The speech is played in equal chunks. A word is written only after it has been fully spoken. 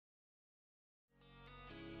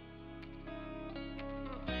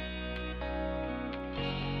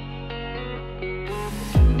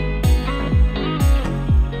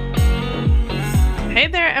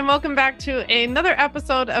Hey there, and welcome back to another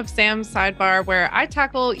episode of Sam's Sidebar, where I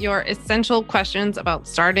tackle your essential questions about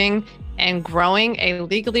starting and growing a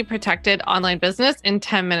legally protected online business in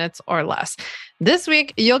 10 minutes or less. This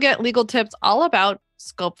week, you'll get legal tips all about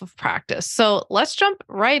scope of practice. So let's jump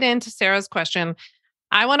right into Sarah's question.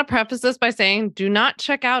 I want to preface this by saying, do not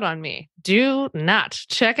check out on me. Do not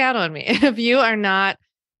check out on me if you are not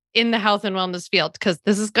in the health and wellness field, because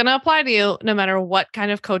this is going to apply to you no matter what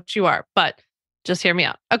kind of coach you are. But just hear me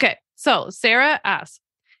out. Okay. So Sarah asks,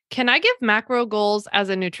 can I give macro goals as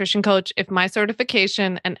a nutrition coach if my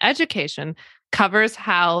certification and education covers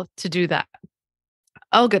how to do that?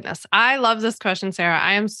 Oh, goodness. I love this question, Sarah.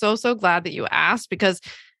 I am so glad that you asked, because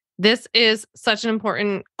this is such an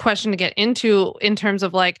important question to get into in terms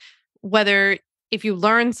of like whether if you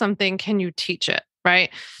learn something, can you teach it? Right.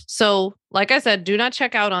 So like I said, do not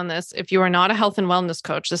check out on this if you are not a health and wellness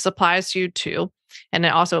coach. This applies to you too. And it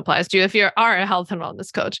also applies to you if you are a health and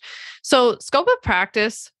wellness coach. So scope of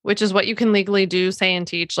practice, which is what you can legally do, say, and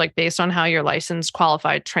teach, like based on how you're licensed,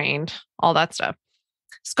 qualified, trained, all that stuff.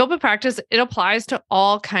 Scope of practice, it applies to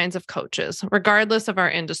all kinds of coaches, regardless of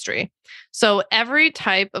our industry. So every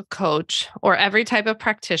type of coach or every type of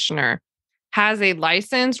practitioner has a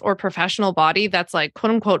licensed or professional body that's like,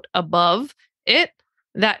 quote unquote, above it,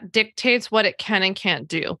 that dictates what it can and can't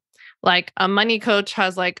do. Like a money coach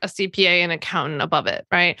has like a CPA and accountant above it,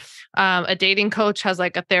 right? A dating coach has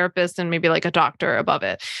like a therapist and maybe like a doctor above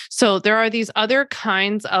it. So there are these other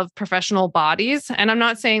kinds of professional bodies. And I'm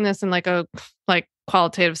not saying this in like a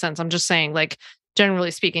qualitative sense. I'm just saying like, generally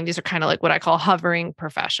speaking, these are kind of like what I call hovering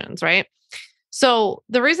professions, right? So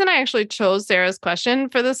the reason I actually chose Sarah's question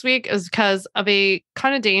for this week is because of a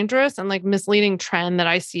kind of dangerous and like misleading trend that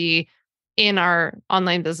I see in our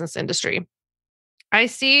online business industry. I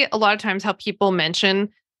see a lot of times how people mention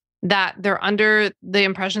that they're under the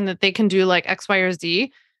impression that they can do like X, Y, or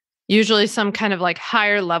Z, usually some kind of like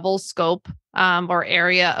higher level scope or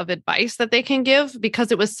area of advice that they can give because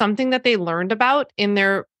it was something that they learned about in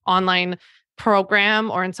their online program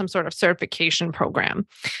or in some sort of certification program.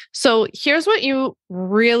 So here's what you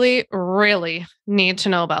really, really need to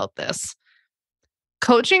know about this.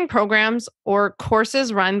 Coaching programs or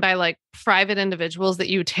courses run by like private individuals that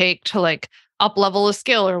you take to like up level a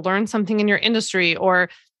skill or learn something in your industry,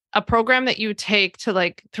 or a program that you take to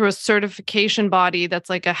like through a certification body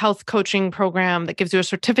that's like a health coaching program that gives you a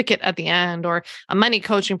certificate at the end, or a money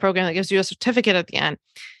coaching program that gives you a certificate at the end,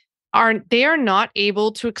 they are not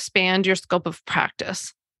able to expand your scope of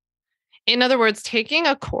practice. In other words, taking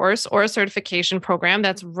a course or a certification program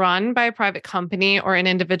that's run by a private company or an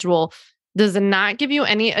individual does not give you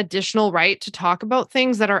any additional right to talk about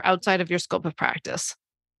things that are outside of your scope of practice.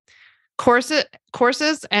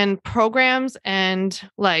 Courses and programs and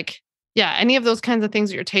any of those kinds of things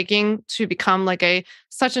that you're taking to become like a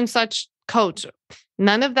such and such coach,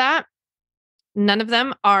 none of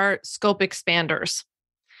them are scope expanders.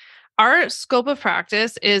 Our scope of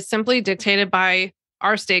practice is simply dictated by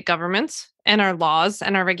our state governments and our laws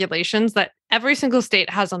and our regulations that every single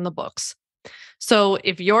state has on the books. So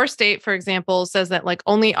if your state, for example, says that like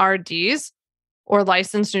only RDs or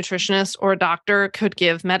licensed nutritionist or a doctor could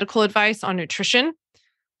give medical advice on nutrition,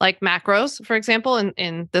 like macros, for example,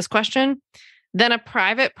 in this question, then a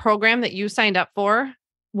private program that you signed up for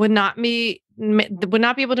would not be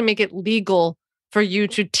able to make it legal for you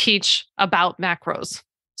to teach about macros.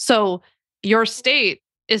 So your state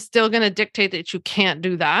is still going to dictate that you can't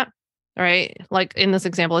do that, right? Like in this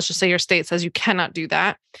example, let's just say your state says you cannot do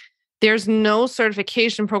that. There's no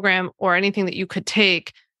certification program or anything that you could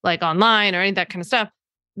take like online or any of that kind of stuff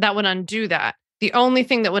that would undo that. The only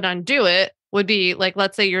thing that would undo it would be like,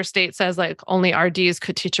 let's say your state says like only RDs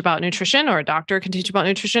could teach about nutrition or a doctor can teach about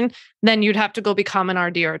nutrition, then you'd have to go become an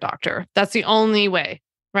RD or a doctor. That's the only way,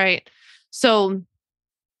 right? So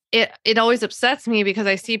it always upsets me because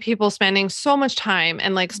I see people spending so much time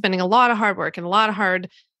and like spending a lot of hard work and a lot of hard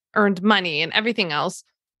earned money and everything else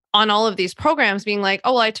on all of these programs being like,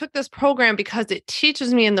 oh, well, I took this program because it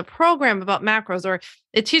teaches me in the program about macros, or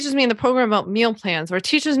it teaches me in the program about meal plans, or it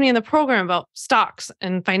teaches me in the program about stocks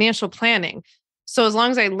and financial planning. So as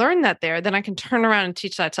long as I learn that there, then I can turn around and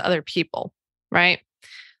teach that to other people, right?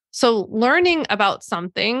 So learning about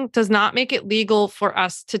something does not make it legal for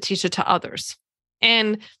us to teach it to others.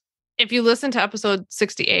 And if you listen to episode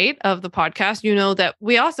 68 of the podcast, you know that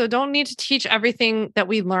we also don't need to teach everything that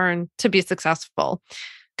we learn to be successful.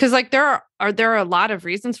 Because like there are a lot of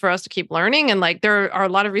reasons for us to keep learning, and like there are a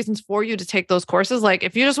lot of reasons for you to take those courses. Like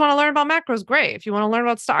if you just want to learn about macros, great. If you want to learn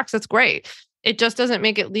about stocks, that's great. It just doesn't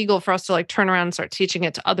make it legal for us to like turn around and start teaching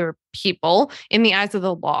it to other people in the eyes of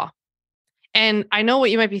the law. And I know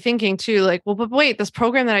what you might be thinking too, like, well, but wait, this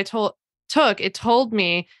program that took, it told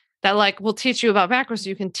me that like we'll teach you about macros so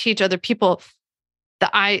you can teach other people.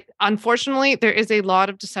 That I unfortunately there is a lot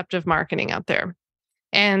of deceptive marketing out there.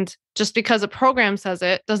 And just because a program says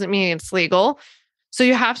it doesn't mean it's legal. So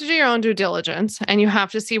you have to do your own due diligence and you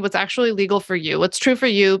have to see what's actually legal for you, what's true for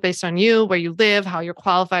you based on you, where you live, how you're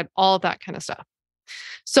qualified, all of that kind of stuff.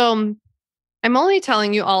 So I'm only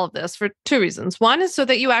telling you all of this for two reasons. One is so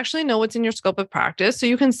that you actually know what's in your scope of practice so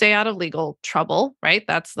you can stay out of legal trouble, right?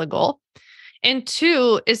 That's the goal. And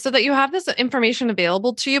two is so that you have this information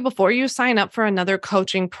available to you before you sign up for another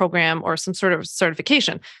coaching program or some sort of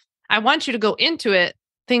certification. I want you to go into it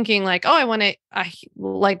thinking like, oh, I want to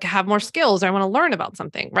like have more skills. Or I want to learn about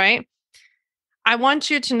something, right? I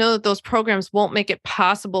want you to know that those programs won't make it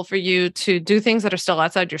possible for you to do things that are still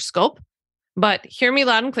outside your scope. But hear me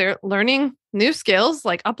loud and clear, learning new skills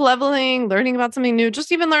like up leveling, learning about something new,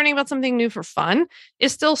 just even learning about something new for fun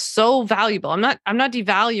is still so valuable. I'm not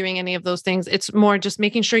devaluing any of those things. It's more just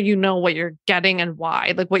making sure you know what you're getting and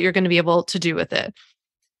why, like what you're going to be able to do with it.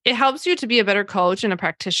 It helps you to be a better coach and a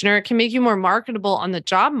practitioner. It can make you more marketable on the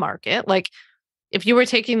job market. Like if you were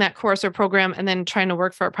taking that course or program and then trying to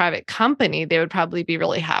work for a private company, they would probably be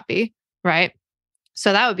really happy, right?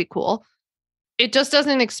 So that would be cool. It just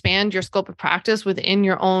doesn't expand your scope of practice within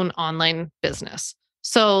your own online business.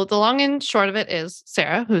 So the long and short of it is,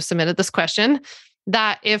 Sarah, who submitted this question,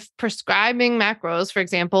 that if prescribing macros, for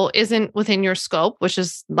example, isn't within your scope, which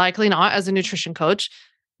is likely not as a nutrition coach,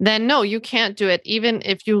 then no, you can't do it even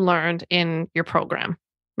if you learned in your program,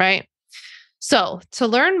 right? So to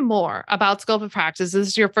learn more about scope of practice, this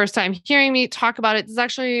is your first time hearing me talk about it. This is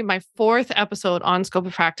actually my fourth episode on scope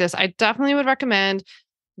of practice. I definitely would recommend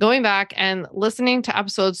going back and listening to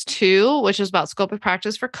episodes 2, which is about scope of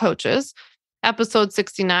practice for coaches, episode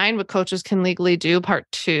 69, what coaches can legally do, part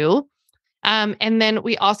 2. And then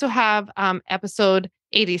we also have episode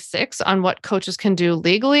 86 on what coaches can do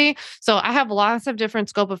legally. So I have lots of different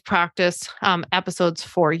scope of practice episodes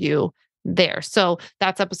for you there. So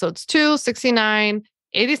that's episodes 2, 69,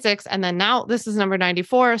 86. And then now this is number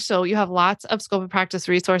 94. So you have lots of scope of practice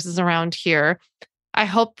resources around here. I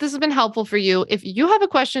hope this has been helpful for you. If you have a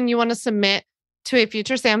question you want to submit to a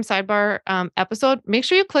future Sam Sidebar episode, make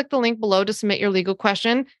sure you click the link below to submit your legal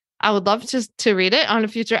question. I would love to read it on a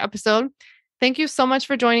future episode. Thank you so much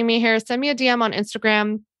for joining me here. Send me a DM on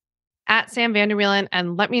Instagram at Sam Vander Wielen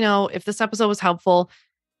and let me know if this episode was helpful.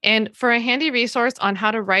 And for a handy resource on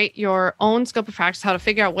how to write your own scope of practice, how to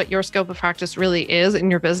figure out what your scope of practice really is in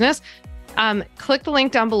your business, click the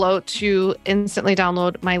link down below to instantly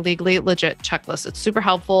download my Legally Legit checklist. It's super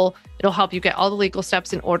helpful. It'll help you get all the legal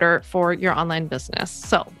steps in order for your online business.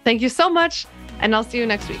 So thank you so much, and I'll see you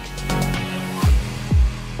next week.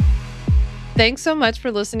 Thanks so much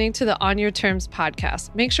for listening to the On Your Terms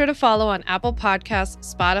podcast. Make sure to follow on Apple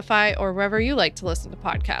Podcasts, Spotify, or wherever you like to listen to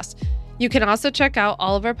podcasts. You can also check out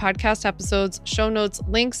all of our podcast episodes, show notes,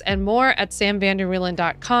 links, and more at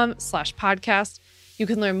samvanderwielen.com/podcast. You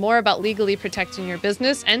can learn more about legally protecting your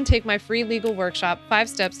business and take my free legal workshop, 5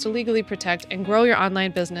 Steps to Legally Protect and Grow Your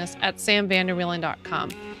Online Business at samvanderwielen.com.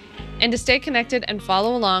 And to stay connected and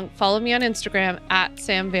follow along, follow me on Instagram at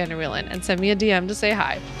Sam Vander Wielen and send me a DM to say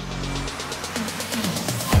hi.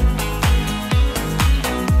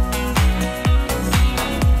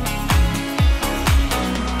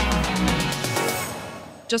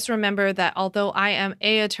 Just remember that although I am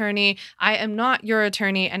an attorney, I am not your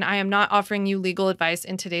attorney, and I am not offering you legal advice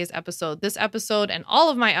in today's episode. This episode and all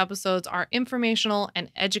of my episodes are informational and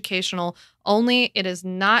educational only. It is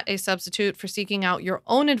not a substitute for seeking out your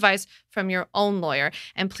own advice from your own lawyer.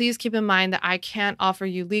 And please keep in mind that I can't offer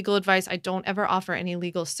you legal advice. I don't ever offer any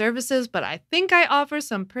legal services, but I think I offer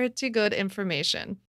some pretty good information.